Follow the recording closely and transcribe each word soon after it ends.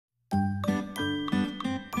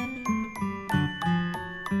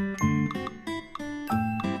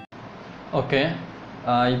Okay,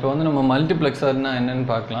 இப்போ வந்து நம்ம மல்டிப்ளெக்சர்னால் என்னென்னு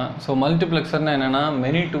பார்க்கலாம். ஸோ மல்டிப்ளெக்சர்னால் என்னென்னா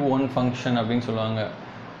மெனி டு ஒன் ஃபங்க்ஷன் அப்படின்னு சொல்லுவாங்க.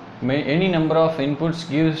 Any number of inputs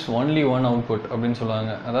gives only one output அப்படின்னு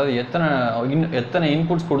சொல்லுவாங்க. அதாவது எத்தனை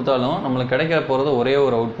இன்புட்ஸ் கொடுத்தாலும் நம்மளுக்கு கிடைக்க போகிறது ஒரே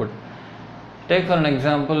ஒரு output. Take for an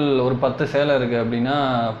example, ஒரு 10 சேலை இருக்குது அப்படின்னா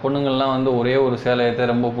பொண்ணுங்கள்லாம் வந்து ஒரே ஒரு சேலையை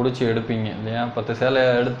ரொம்ப பிடிச்சி எடுப்பீங்க இல்லையா? 10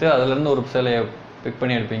 சேலையை எடுத்து அதிலேருந்து ஒரு சேலையை பிக்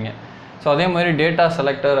பண்ணி எடுப்பீங்க. ஸோ அதே மாதிரி டேட்டா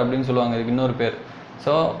செலக்டர் அப்படின்னு சொல்லுவாங்க, இதுக்கு இன்னொரு பேர்.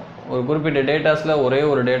 ஸோ ஒரு குறிப்பிட்ட டேட்டாஸில் ஒரே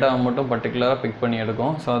ஒரு டேட்டாவை மட்டும் பர்டிகுலராக பிக் பண்ணி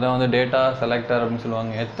எடுக்கும். ஸோ அதை வந்து டேட்டா செலக்டர் அப்படின்னு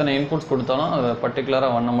சொல்லுவாங்க. எத்தனை இன்புட்ஸ் கொடுத்தாலும் அதை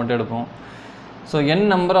பர்டிகுலராக ஒன்றை மட்டும் எடுப்போம். So n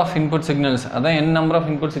number of input signals, அதான் n நம்பர் ஆஃப்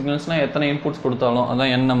இன்புட் சிக்னல்ஸ்னால் எத்தனை இன்புட்ஸ் கொடுத்தாலும்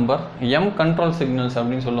அதான் n number. m control signals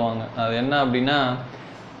அப்படின்னு சொல்லுவாங்க. அது என்ன அப்படின்னா,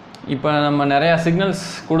 இப்போ நம்ம நிறையா சிக்னல்ஸ்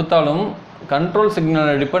கொடுத்தாலும் கண்ட்ரோல்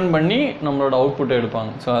சிக்னலை டிபெண்ட் பண்ணி நம்மளோட அவுட்புட்டை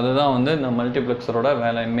எடுப்பாங்க. ஸோ அதுதான் வந்து இந்த மல்டிப்ளெக்சரோட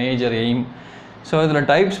வேலை, மேஜர் எய்ம். ஸோ இதில்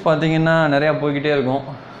டைப்ஸ் பார்த்திங்கன்னா நிறையா போய்கிட்டே இருக்கும்.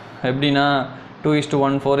 எப்படின்னா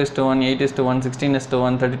 2:1, 4:1, 8:1,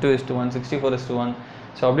 16:1, 32:1, 64:1.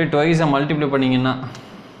 ஸோ அப்படியே ட்வைஸை மல்டிப்ளை பண்ணிங்கன்னா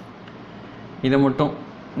இதை மட்டும்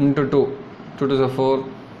இன்ட்டு 2 2 to 4.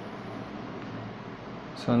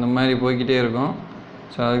 ஸோ இந்த மாதிரி போய்கிட்டே இருக்கும்.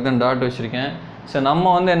 ஸோ அதுக்கு தான் டாட் வச்சுருக்கேன். ஸோ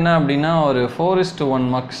நம்ம வந்து என்ன அப்படின்னா ஒரு 4:1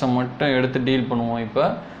 மக்ஸை மட்டும் எடுத்து டீல் பண்ணுவோம் இப்போ.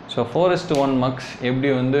 ஸோ 4:1 மக்ஸ் எப்படி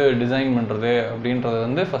வந்து டிசைன் பண்ணுறது அப்படின்றத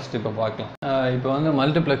வந்து ஃபஸ்ட் இப்போ பார்க்கலாம். இப்போ வந்து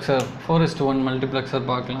மல்டிப்ளெக்சர் 4:1 மல்டிப்ளெக்சர்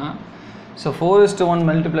பார்க்கலாம். ஸோ 4:1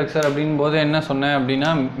 மல்டிப்ளெக்சர் அப்படின் போது என்ன சொன்னேன் அப்படின்னா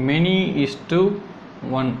மெனி இஸ் டு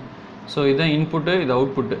 1. ஸோ இதுதான் இன்புட்டு, இது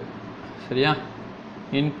அவுட்புட்டு, சரியா?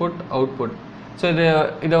 Input output. ஸோ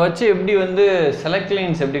இதை வச்சு எப்படி வந்து செலக்ட்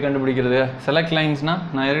லைன்ஸ் எப்படி கண்டுபிடிக்கிறது? செலக்ட் லைன்ஸ்னால்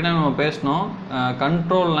நான் ஏற்கனவே நம்ம பேசினோம்,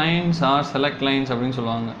 control lines R select lines அப்படின்னு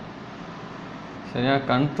சொல்லுவாங்க, சரியா?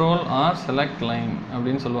 கண்ட்ரோல் ஆர் செலக்ட் லைன்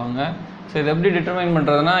அப்படின்னு சொல்லுவாங்க. ஸோ இதை எப்படி டிட்டர்மைன்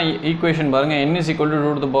பண்ணுறதுனா ஈக்குவேஷன் பாருங்கள். n =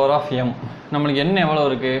 2 to the power of m. நம்மளுக்கு n எவ்வளோ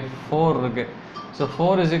இருக்குது? 4 இருக்குது. So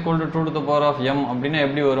 4 = 2 to the power of m அப்படின்னா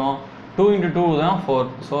எப்படி வரும்? 2 × 2 தான் 4.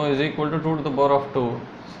 So = 2 to the power of 2.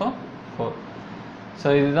 So 4. So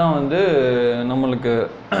இதுதான் வந்து நம்மளுக்கு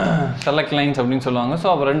செலக்ட் லைன்ஸ் அப்படின்னு சொல்லுவாங்க. ஸோ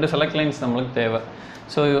அப்போ 2 செலக்ட் லைன்ஸ் நம்மளுக்கு தேவை.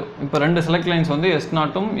 ஸோ இப்போ 2 செலக்ட் லைன்ஸ் வந்து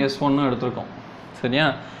S0ம் S1ம் எடுத்திருக்கோம், சரியா?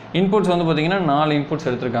 இன்புட்ஸ் வந்து பார்த்திங்கன்னா 4 இன்புட்ஸ்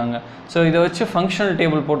எடுத்திருக்காங்க. ஸோ இதை வச்சு ஃபங்க்ஷனல்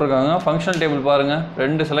டேபிள் போட்டிருக்காங்க. ஃபங்க்ஷனல் டேபிள் பாருங்கள்,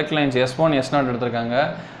 2 செலக்ட் லைன்ஸ் S1 S0 எடுத்திருக்காங்க.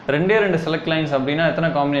 2 செலக்ட் லைன்ஸ் அப்படின்னா எத்தனை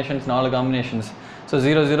காம்பினேஷன்ஸ்? 4 காம்பினேஷன்ஸ். ஸோ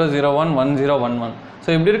 0 0 0 1 1 0 1 1. ஸோ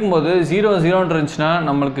இப்படி இருக்கும்போது 0 0 இருந்துச்சுன்னா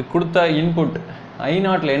நம்மளுக்கு கொடுத்த இன்புட்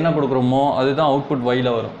I0ல் என்ன கொடுக்குறோமோ அதுதான் அவுட்புட் Yல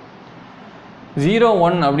வரும். 0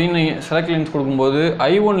 1 அப்படின்னு செலக்ட் லைன்ஸ் கொடுக்கும்போது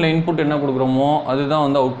I1ல் இன்புட் என்ன கொடுக்குறோமோ அதுதான்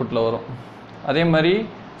வந்து அவுட்புட்டில் வரும். அதே மாதிரி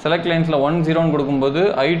செலக்ட் லைன்ஸில் 1 0ன்னு கொடுக்கும்போது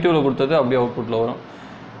I2ல் கொடுத்தது அப்படியே அவுட்புட்டில் வரும்.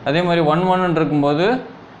 அதே மாதிரி 1 1 இருக்கும்போது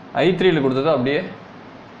I3ல் கொடுத்தது அப்படியே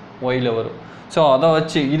Yல வரும். ஸோ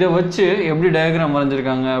இதை வச்சு எப்படி டயக்ராம்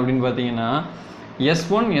வரைஞ்சிருக்காங்க அப்படின்னு பார்த்தீங்கன்னா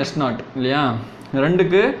S1 S0 இல்லையா?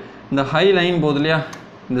 ரெண்டுக்கு இந்த ஹை லைன் போகுது இல்லையா?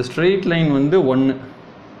 இந்த ஸ்ட்ரெயிட் லைன் வந்து 1.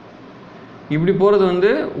 இப்படி போகிறது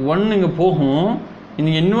வந்து 1 இங்கே போகும்.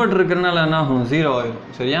 இன்றைக்கி இன்வெர்ட்டர் இருக்கிறனால என்ன ஆகும்? 0 ஆகிடும்,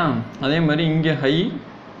 சரியா? அதே மாதிரி இங்கே ஹை,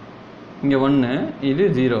 இங்கே 1, இது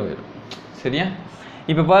 0 ஆகிடும், சரியா?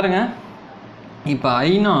 இப்போ பாருங்கள், இப்போ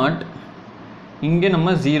I0 இங்கே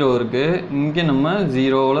நம்ம 0 இருக்குது, இங்கே நம்ம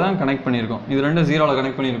 0வில் தான் கனெக்ட் பண்ணியிருக்கோம். இது ரெண்டும் 0வில்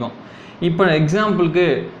கனெக்ட் பண்ணியிருக்கோம். இப்போ எக்ஸாம்பிளுக்கு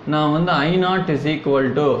நான் வந்து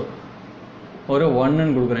I0 ஒரு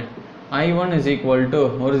 1ன்னு கொடுக்குறேன். I1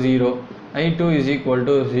 ஒரு 0, I2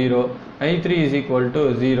 0, I3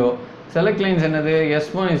 0. செலக்ட் லைன்ஸ் என்னது?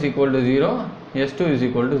 S1 0, S2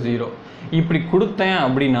 0. இப்படி கொடுத்தேன்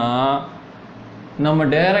அப்படின்னா நம்ம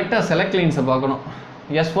டைரெக்டாக செலக்ட் லைன்ஸை பார்க்கணும்.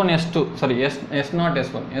 S1 S2 sorry S0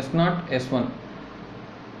 S1,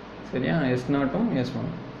 சரியா? S0ம் S1.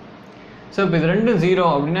 ஸோ இப்போ இது ரெண்டும் 0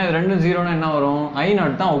 அப்படின்னா இது ரெண்டும் 0னா என்ன வரும்?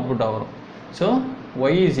 I0 தான் அவுட்புட்டாக வரும். So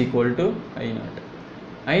Y = I0.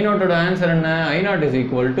 I0ஓட ஆன்சர் என்ன?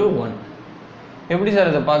 I0 1. எப்படி சார்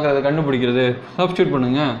இதை பார்க்குறது, கண்டுபிடிக்கிறது? சப்ஸ்டியூட்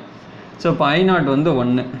பண்ணுங்கள். ஸோ இப்போ I0 வந்து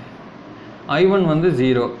 1, I1 வந்து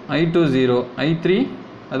 0, I2 0, I3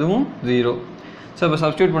 அதுவும் 0. ஸோ இப்போ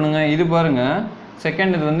சப்ஸ்டியூட் பண்ணுங்கள். இது பாருங்கள்,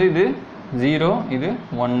 செகண்ட் இது வந்து இது 0, இது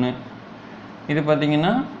 1. இது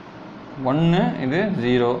பார்த்திங்கன்னா 1, இது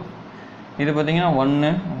 0. இது பார்த்திங்கன்னா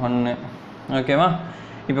 1 1. ஓகேவா?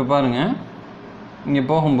 இப்போ பாருங்கள், இங்கே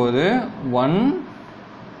போகும்போது 1,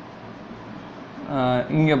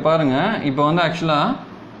 இங்கே பாருங்கள். இப்போ வந்து ஆக்சுவலாக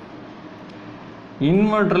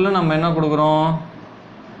இன்வெர்ட்டரில் நம்ம என்ன கொடுக்குறோம்?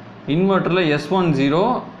 இன்வெர்ட்டரில் S1 0,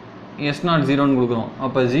 S0 0ன்னு கொடுக்குறோம்.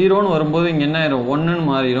 அப்போ 0ன்னு வரும்போது இங்கே என்ன ஆயிரும்? 1ன்னு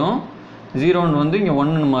மாறிடும். 0ன்னு வந்து இங்கே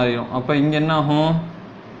 1ன்னு மாறிடும். அப்போ இங்கே என்ன ஆகும்?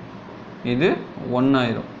 இது 1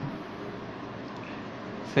 ஆயிரும்,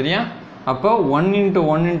 சரியா? அப்போ 1 ×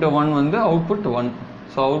 1 × 1 வந்து அவுட்புட் 1.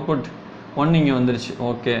 ஸோ அவுட்புட் 1 இங்கே வந்துருச்சு.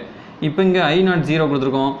 ஓகே, இப்போ இங்கே I0 0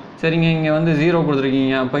 கொடுத்துருக்கோம். சரிங்க, இங்கே வந்து 0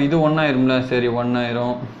 கொடுத்துருக்கீங்க. அப்போ இது 1 ஆயிரும்ல. சரி, 1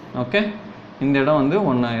 ஆயிரும். ஓகே, இந்த இடம் வந்து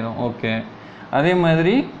 1 ஆயிரும். ஓகே, அதே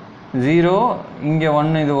மாதிரி 0 இங்கே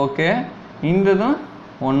 1, இது ஓகே, இந்ததும்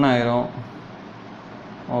 1 ஆயிரும்.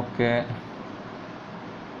 ஓகே,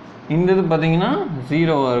 இந்தது பார்த்தீங்கன்னா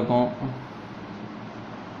 0வாக இருக்கும்.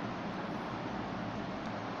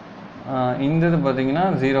 இந்தது பார்த்தீங்கன்னா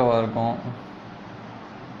 0வாக இருக்கும்.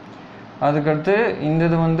 அதுக்கடுத்து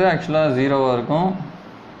இந்தது வந்து ஆக்சுவலாக 0வாக இருக்கும்.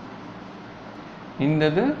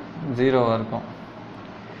 இந்தது 0வாக இருக்கும்.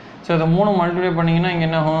 ஸோ இதை 3 மல்டிப்ளை பண்ணிங்கன்னா இங்கே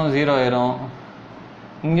என்ன ஆகும்? 0 ஆயிரும்.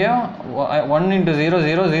 இங்கே 1 × 0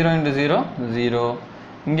 0, 0 × 0 0,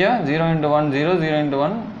 இங்கே 0 × 1 0, 0 ×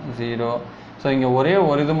 1 0. ஸோ இங்கே ஒரே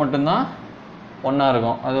ஒரு இது மட்டும்தான் 1ஆக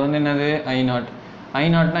இருக்கும். அது வந்து என்னது? I0.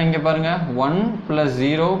 I0னா இங்கே பாருங்கள், 1 +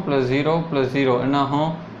 0 + 0 + 0 என்ன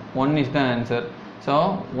ஆகும்? 1 is the answer. So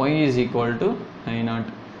y is equal to I0.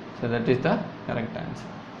 So that is the correct answer.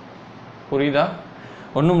 புரியுதா?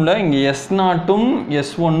 ஒன்றும் இல்லை, இங்கே S0ம்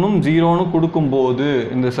S1ம் 0ன்னு கொடுக்கும்போது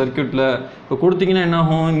இந்த சர்க்கியூட்டில் இப்போ கொடுத்தீங்கன்னா என்ன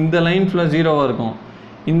ஆகும்? இந்த லைன் ஃபுல்லாக 0வாக இருக்கும்.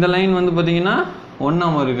 இந்த லைன் வந்து பார்த்தீங்கன்னா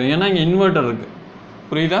 1ஆக இருக்கும். ஏன்னா இங்கே இன்வெர்ட்டர் இருக்குது.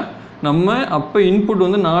 புரியுதா? நம்ம அப்போ இன்புட்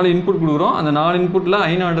வந்து 4 இன்புட் கொடுக்குறோம். அந்த 4 இன்புட்டில்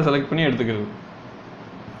I0 செலக்ட் பண்ணி எடுத்துக்கிறது.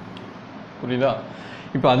 புரியுதா?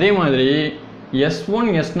 இப்போ அதே மாதிரி S1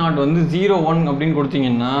 S0 வந்து 0 1 அப்படின்னு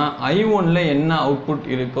கொடுத்தீங்கன்னா I1ல் என்ன அவுட்புட்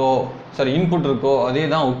இருக்கோ, சாரி இன்புட் இருக்கோ அதே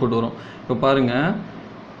தான் அவுட்புட் வரும். இப்போ பாருங்கள்,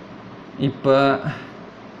 இப்போ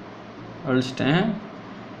அழிச்சிட்டேன்.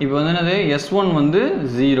 இப்போ வந்து என்னது? S1 வந்து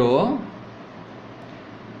 0,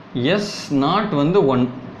 S0 வந்து 1,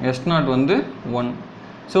 S0 வந்து 1.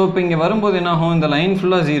 ஸோ இப்போ இங்கே வரும்போது என்ன ஆகும்? இந்த லைன்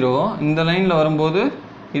ஃபுல்லாக 0, இந்த லைனில் வரும்போது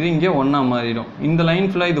இது இங்கே 1ஆக மாறிடும். இந்த லைன்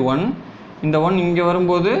ஃபுல்லாக இது 1, இந்த 1 இங்கே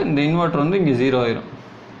வரும்போது இந்த இன்வெர்ட்டர் வந்து இங்கே 0 ஆயிரும்.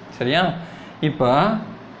 சரியா? இப்போ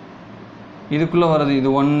இதுக்குள்ளே வர்றது இது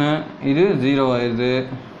 1, இது 0 ஆயிடுது.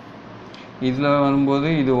 இதில் வரும்போது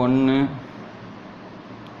இது 1,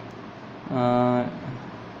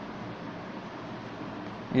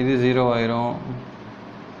 இது 0 ஆயிரும்.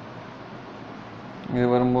 இது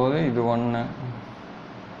வரும்போது இது 1,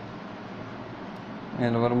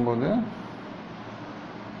 இதில் வரும்போது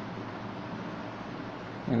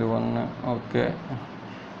இது 1. ஓகே,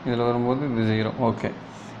 இதில் வரும்போது இது 0. ஓகே,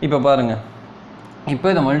 இப்போ பாருங்கள், இப்போ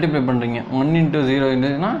இதை மல்டிப்ளை பண்ணுறீங்க. 1 × 0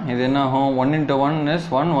 இருந்துச்சுன்னா இது என்ன ஆகும்? 1 × 1 is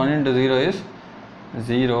 1, 1 × 0 is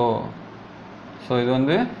 0. ஸோ இது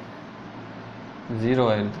வந்து 0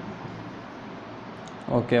 ஆயிடுது.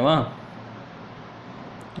 ஓகேவா?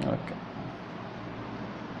 ஓகே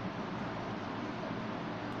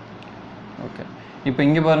ஓகே, இப்போ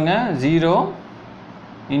இங்கே பாருங்கள், 0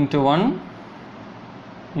 × 1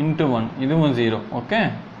 × 1, இதுவும் 0. ஓகே,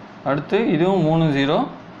 அடுத்து இதுவும் 3 0,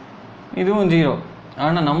 இதுவும் 0.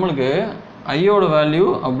 ஆனால் நம்மளுக்கு ஐயோட வேல்யூ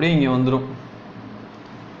அப்படியே இங்கே வந்துடும்.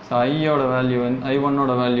 ஸோ ஐயோட வேல்யூ வந்து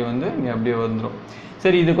I1ஓட வேல்யூ வந்து இங்கே அப்படியே வந்துடும்.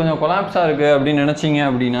 சரி, இது கொஞ்சம் கொலாப்ஸாக இருக்குது அப்படின்னு நினச்சிங்க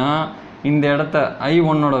அப்படின்னா இந்த இடத்த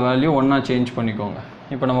I1ஓட வேல்யூ 1ஆ சேஞ்ச் பண்ணிக்கோங்க.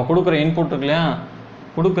 இப்போ நம்ம கொடுக்குற இன்புட் இருக்கு இல்லையா,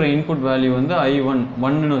 கொடுக்குற இன்புட் வேல்யூ வந்து I1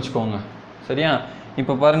 1ன்னு வச்சுக்கோங்க. சரியா?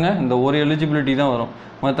 இப்போ பாருங்கள், இந்த ஒரு எலிஜிபிலிட்டி தான் வரும்,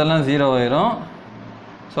 மற்றெல்லாம் 0 ஆயிரும்.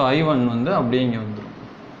 ஸோ I1 வந்து அப்படியே இங்கே வந்துடும்.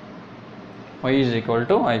 y is equal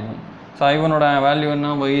to I1. So I1ஓட value என்ன?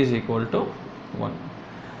 y is equal to 1.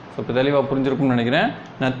 So இப்போ தெளிவாக புரிஞ்சிருக்கும்னு நினைக்கிறேன்.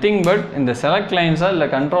 நத்திங் பட் இந்த செலக்ட் லைன்ஸாக இல்லை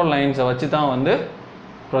கண்ட்ரோல் லைன்ஸை வச்சு தான் வந்து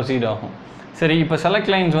ப்ரொசீட் ஆகும். சரி, இப்போ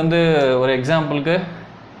செலக்ட் லைன்ஸ் வந்து ஒரு எக்ஸாம்பிளுக்கு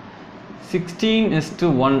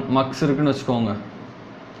 16:1 மக்ஸ் இருக்குன்னு வச்சுக்கோங்க.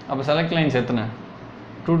 அப்போ செலக்ட் லைன்ஸ் எத்தனை?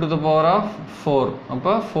 2 to the power of 4.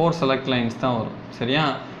 அப்போ 4 செலக்ட் லைன்ஸ் தான் வரும். சரியா?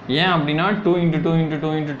 ஏன் அப்படின்னா 2 × 2 ×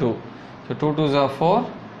 2 × 2. So 2 2s are 4,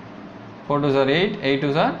 4 2s are 8, 8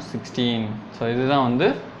 2s are 16. So இதுதான் வந்து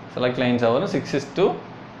செலக்ட் லைன்ஸாக வரும்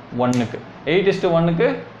 6:1க்கு. 8:1க்கு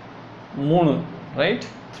 3, ரைட்?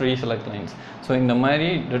 3 select lines. ஸோ இந்த மாதிரி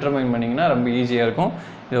டிட்டர்மைன் பண்ணிங்கன்னா ரொம்ப ஈஸியாக இருக்கும்.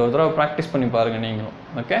 இதை ஒரு தடவை ப்ராக்டிஸ் பண்ணி பாருங்கள் நீங்களும்.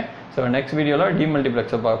 ஓகே, ஸோ நெக்ஸ்ட் வீடியோவில்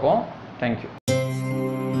டிமல்டிப்ளெக்ஸை பார்ப்போம். தேங்க்யூ.